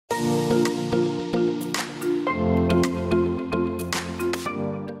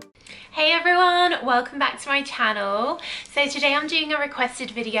Hey everyone, welcome back to my channel. So today I'm doing a requested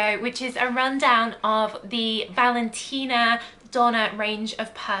video which is a rundown of the Valentino Donna range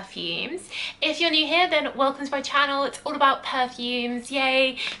of perfumes. If you're new here, then welcome to my channel. It's all about perfumes,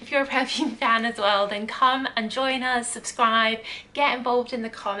 yay. If you're a perfume fan as well, then come and join us, subscribe, get involved in the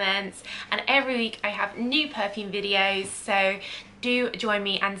comments, and every week I have new perfume videos, so do join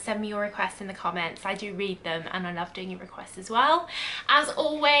me and send me your requests in the comments. I do read them and I love doing your requests as well. As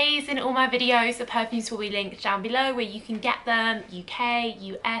always, in all my videos, the perfumes will be linked down below where you can get them, UK,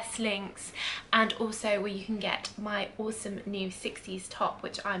 US links, and also where you can get my awesome new 60s top,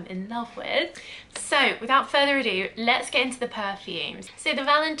 which I'm in love with. So without further ado, let's get into the perfumes. So the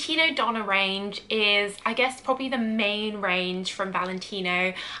Valentino Donna range is, I guess, probably the main range from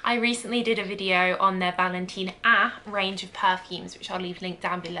Valentino. I recently did a video on their Valentino range of perfumes, which I'll leave linked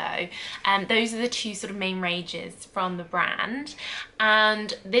down below. Those are the two sort of main ranges from the brand,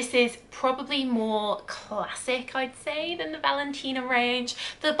 and this is probably more classic, I'd say, than the Valentino range.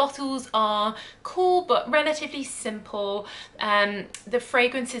 The bottles are cool but relatively simple. The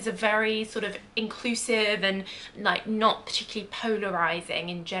fragrances are very sort of inclusive and like not particularly polarizing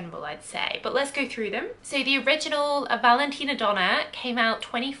in general, I'd say, but let's go through them. So the original Valentino Donna came out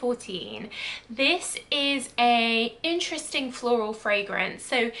 2014. This is a interesting floral fragrance.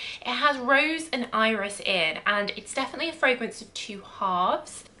 So it has rose and iris in, and it's definitely a fragrance of two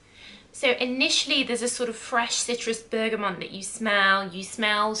halves. So initially there's a sort of fresh citrus bergamot that you smell. You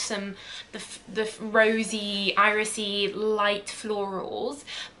smell some the rosy, irisy, light florals,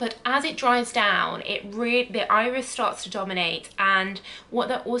 but as it dries down, the iris starts to dominate, and what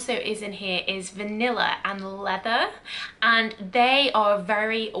there also is in here is vanilla and leather, and they are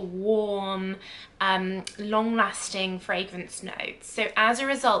very warm, long-lasting fragrance notes. So as a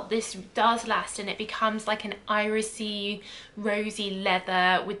result, this does last, and it becomes like an irisy, rosy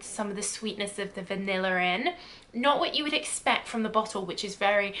leather with some of the sweetness of the vanilla in. Not what you would expect from the bottle, which is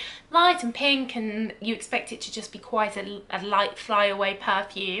very light and pink, and you expect it to just be quite a light flyaway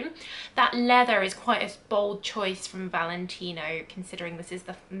perfume. That leather is quite a bold choice from Valentino, considering this is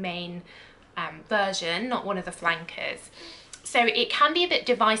the main version, not one of the flankers. So it can be a bit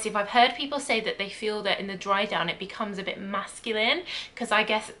divisive. I've heard people say that they feel that in the dry down it becomes a bit masculine, because I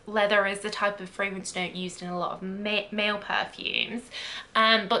guess leather is the type of fragrance note used in a lot of male perfumes,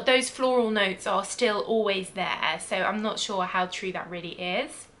 but those floral notes are still always there, so I'm not sure how true that really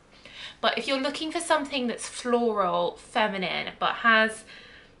is. But if you're looking for something that's floral, feminine, but has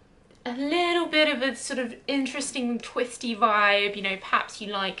a little bit of a sort of interesting twisty vibe, you know, perhaps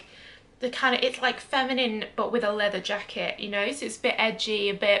you like the kind of, it's like feminine but with a leather jacket, you know, so it's a bit edgy,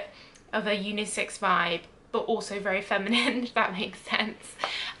 a bit of a unisex vibe, but also very feminine, if that makes sense.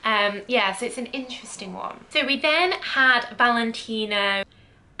 Yeah, so it's an interesting one. So we then had Valentino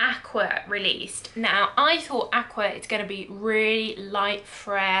Aqua released. Now I thought Aqua is going to be really light,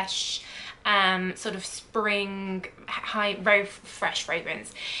 fresh, sort of spring, very fresh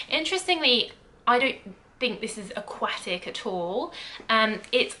fragrance. Interestingly, I don't think this is aquatic at all.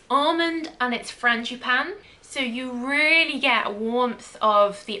 It's almond and it's frangipane, so you really get warmth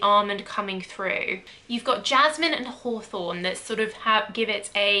of the almond coming through. You've got jasmine and hawthorn that sort of give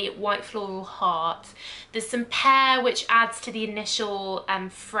it a white floral heart. There's some pear which adds to the initial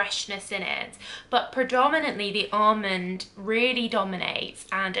freshness in it, but predominantly the almond really dominates,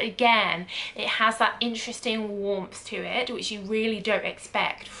 and again it has that interesting warmth to it which you really don't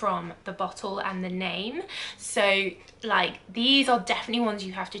expect from the bottle and the name. So like, these are definitely ones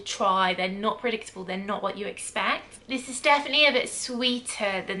you have to try. They're not predictable, they're not what you expect. This is definitely a bit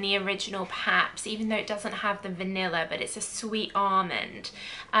sweeter than the original perhaps, even though it doesn't have the vanilla, but it's a sweet almond.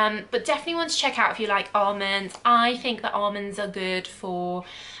 But definitely one to check out if you like almonds. I think that almonds are good for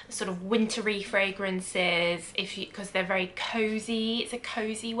sort of wintry fragrances, because they're very cozy. It's a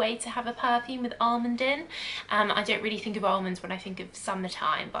cozy way to have a perfume with almond in. I don't really think of almonds when I think of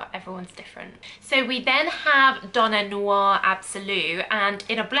summertime, but everyone's different. So we then have Donna Noir Absolu, and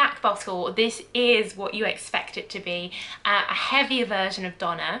in a black bottle this is what you expect it to be, a heavier version of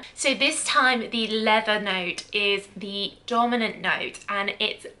Donna. So this time the leather note is the dominant note, and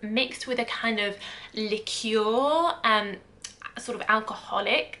it's mixed with a kind of liqueur, sort of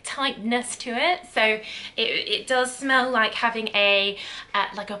alcoholic typeness to it. So it does smell like having a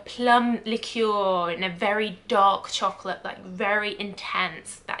like a plum liqueur in a very dark chocolate, like very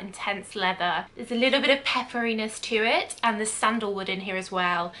intense, that intense leather. There's a little bit of pepperiness to it, and there's sandalwood in here as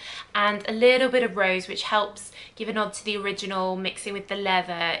well, and a little bit of rose, which helps give a nod to the original, mixing with the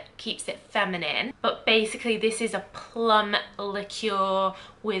leather, keeps it feminine. But basically this is a plum liqueur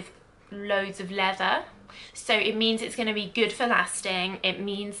with loads of leather. So it means it's going to be good for lasting. It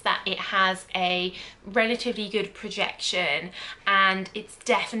means that it has a relatively good projection, and it's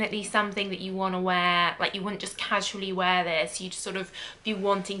definitely something that you want to wear. Like, you wouldn't just casually wear this, you'd sort of be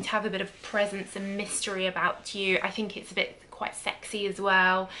wanting to have a bit of presence and mystery about you. I think it's a bit quite sexy as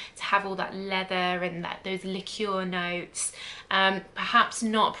well to have all that leather and those liqueur notes. Perhaps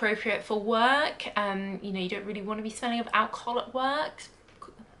not appropriate for work. You know, you don't really want to be smelling of alcohol at work.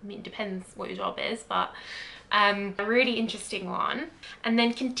 I mean, it depends what your job is, but a really interesting one. And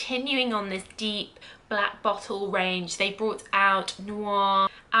then continuing on this deep black bottle range, they brought out Noir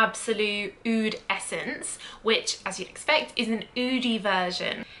Absolu Oud Essence, which, as you'd expect, is an oudy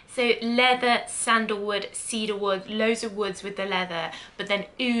version. So leather, sandalwood, cedarwood, loads of woods with the leather, but then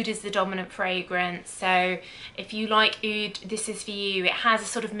oud is the dominant fragrance. So if you like oud, this is for you. It has a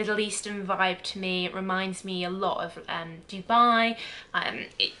sort of Middle Eastern vibe to me. It reminds me a lot of Dubai.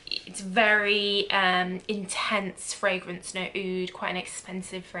 It's very intense fragrance note, oud, quite an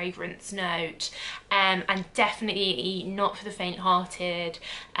expensive fragrance note, and definitely not for the faint-hearted.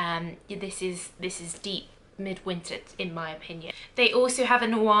 This is deep midwinter in my opinion. They also have a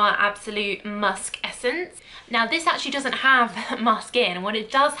Noir Absolute Musk Essence. Now this actually doesn't have musk in. What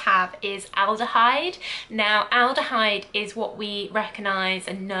it does have is aldehyde. Now aldehyde is what we recognise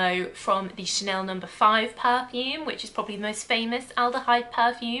and know from the Chanel No. 5 perfume, which is probably the most famous aldehyde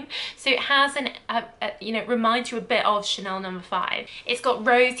perfume. So it has you know, reminds you a bit of Chanel No. 5. It's got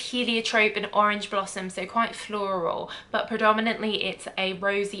rose, heliotrope and orange blossom, so quite floral, but predominantly it's a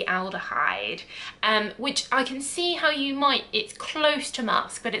rosy aldehyde, which I can see how you might, it's close to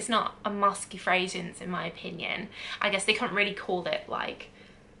musk, but it's not a musky fragrance in my opinion. I guess they can't really call it like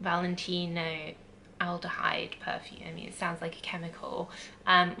Valentino aldehyde perfume. I mean, it sounds like a chemical.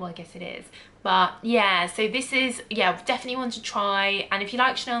 Well, I guess it is. But yeah, so this is, yeah, definitely one to try. And if you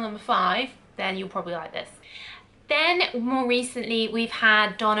like Chanel No. 5, then you'll probably like this. Then more recently we've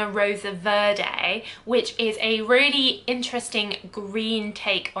had Donna Rosa Verde, which is a really interesting green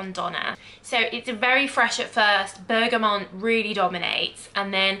take on Donna. So it's very fresh at first, bergamot really dominates,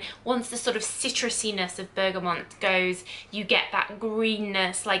 and then once the sort of citrusiness of bergamot goes, you get that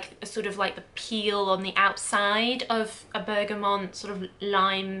greenness, like sort of like the peel on the outside of a bergamot, sort of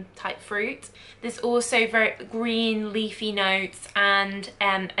lime type fruit. There's also very green leafy notes and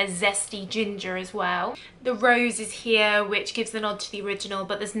a zesty ginger as well. The rose is here, which gives the nod to the original,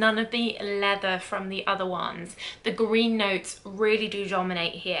 but there's none of the leather from the other ones. The green notes really do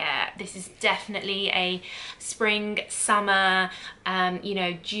dominate here. This is definitely a spring, summer, you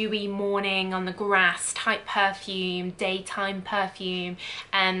know, dewy morning on the grass type perfume, daytime perfume.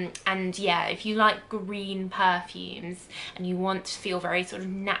 And yeah, if you like green perfumes and you want to feel very sort of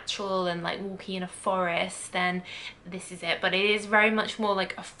natural and like walking in a forest, then this is it. But it is very much more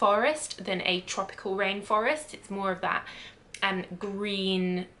like a forest than a tropical rainforest. It's more of that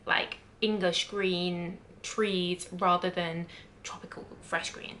green, like English green trees rather than tropical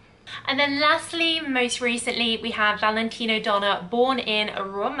fresh green. And then lastly, most recently, we have Valentino Donna Born in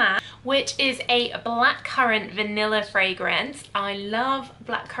Roma, which is a blackcurrant vanilla fragrance. I love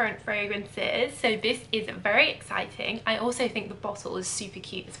blackcurrant fragrances, so this is very exciting. I also think the bottle is super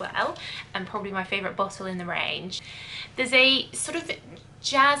cute as well, and probably my favourite bottle in the range. There's a sort of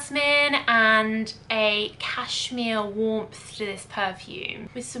jasmine and a cashmere warmth to this perfume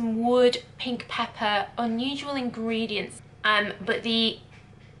with some wood, pink pepper, unusual ingredients, but the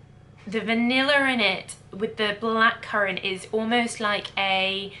vanilla in it with the blackcurrant is almost like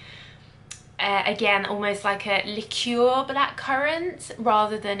a again, almost like a liqueur blackcurrant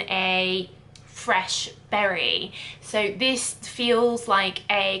rather than a fresh berry. So this feels like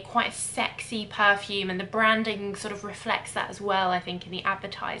a quite sexy perfume, and the branding sort of reflects that as well, I think, in the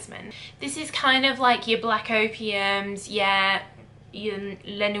advertisement. This is kind of like your black opiums, yeah,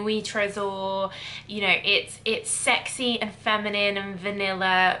 La Nuit Trésor, you know, it's sexy and feminine and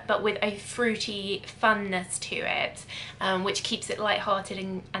vanilla, but with a fruity funness to it, which keeps it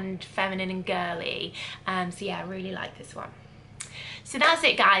light-hearted and feminine and girly. So yeah, I really like this one. So that's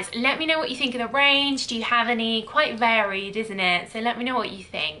it, guys. Let me know what you think of the range. Do you have any? Quite varied, isn't it? So let me know what you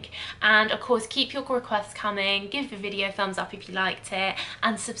think. And of course, keep your requests coming. Give the video a thumbs up if you liked it,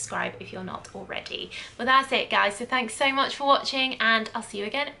 and subscribe if you're not already. But that's it, guys. So thanks so much for watching, and I'll see you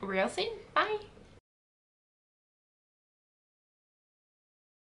again real soon. Bye.